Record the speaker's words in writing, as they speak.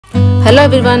Hello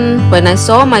everyone. When I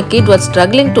saw my kid was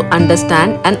struggling to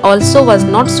understand and also was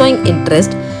not showing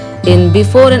interest in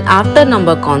before and after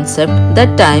number concept,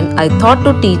 that time I thought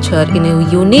to teach her in a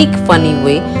unique, funny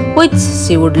way which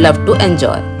she would love to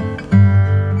enjoy.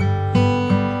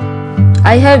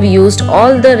 I have used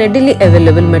all the readily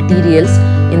available materials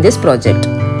in this project.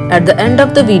 At the end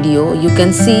of the video, you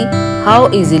can see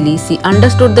how easily she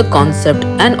understood the concept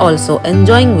and also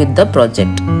enjoying with the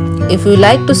project. If you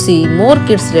like to see more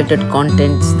kids related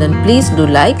contents, then please do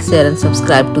like, share and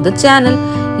subscribe to the channel.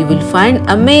 You will find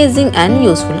amazing and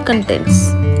useful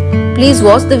contents. Please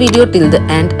watch the video till the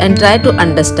end and try to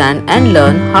understand and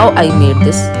learn how I made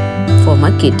this for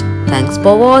my kid. Thanks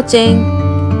for watching.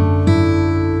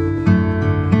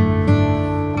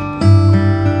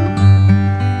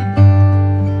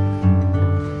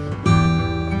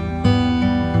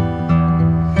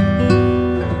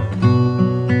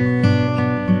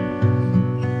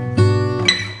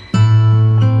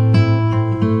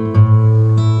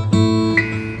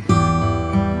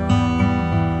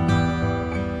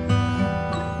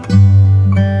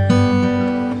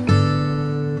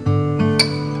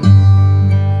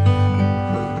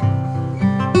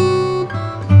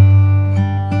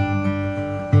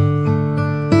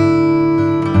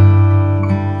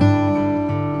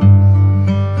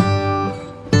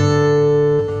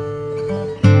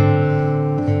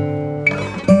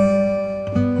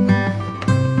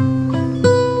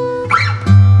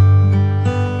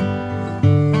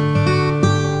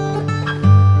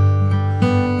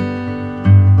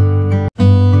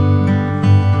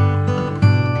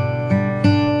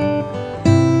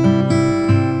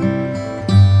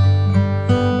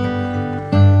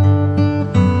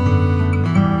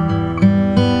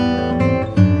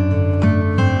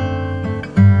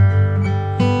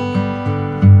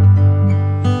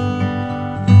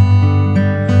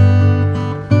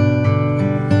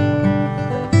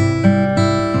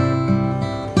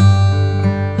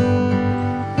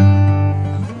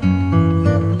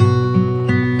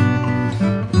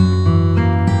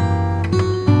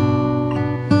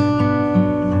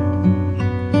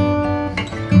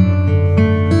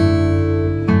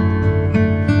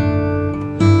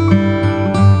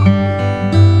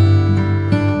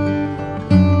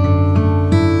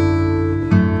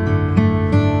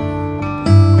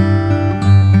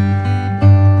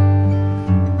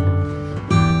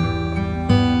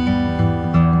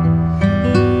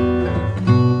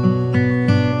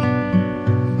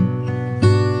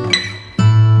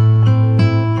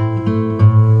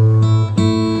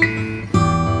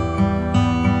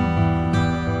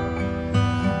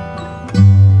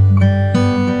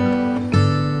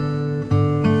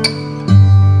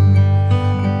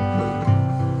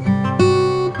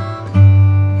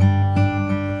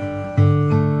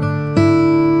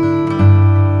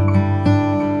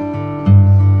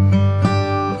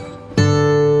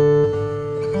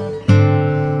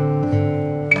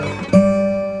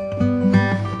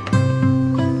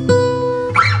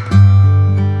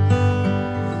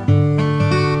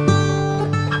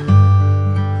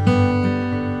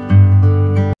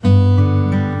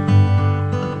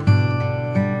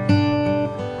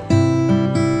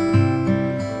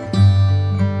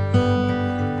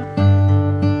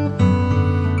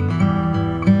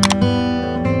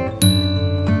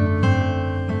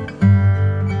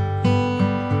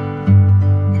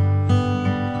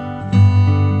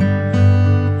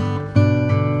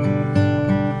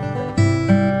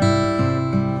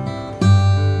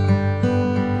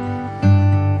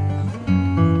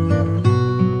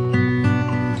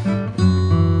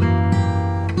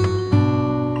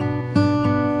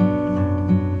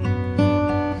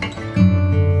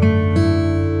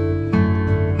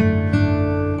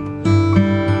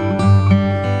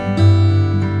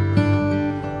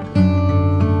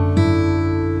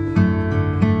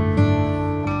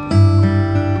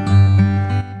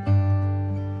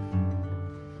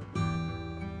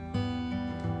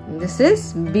 This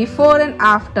is before and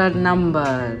after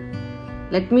number.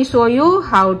 Let me show you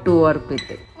how to work with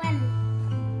it. 1,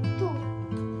 2,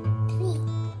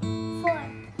 3, 4,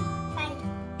 5,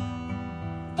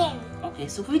 10. Okay,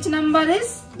 so which number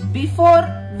is before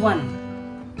 1?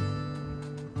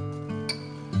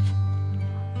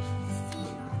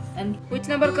 And which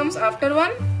number comes after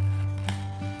 1?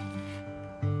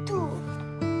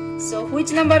 2. So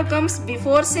which number comes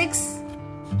before 6?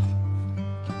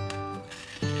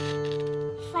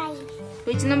 5.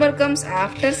 Which number comes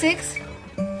after 6?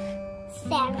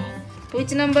 7.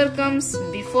 Which number comes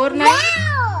before 9?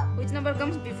 Wow! Which number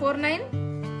comes before 9?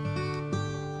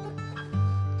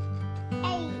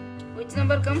 8. Which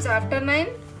number comes after 9?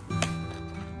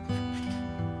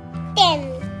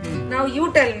 10. Now Now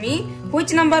you tell me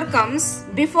which number comes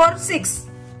before 6.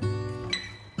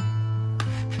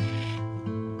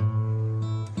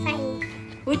 5.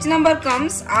 Which number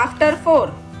comes after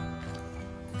 4?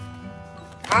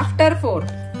 After 4.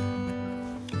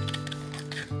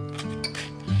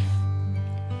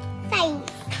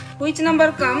 5. Which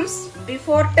number comes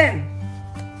before 10?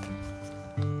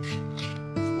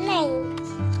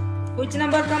 9. Which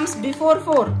number comes before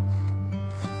 4?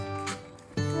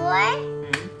 4.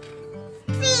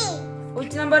 3.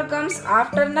 Which number comes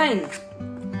after 9? 10.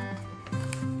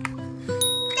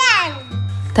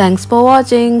 Thanks for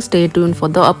watching. Stay tuned for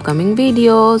the upcoming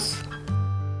videos.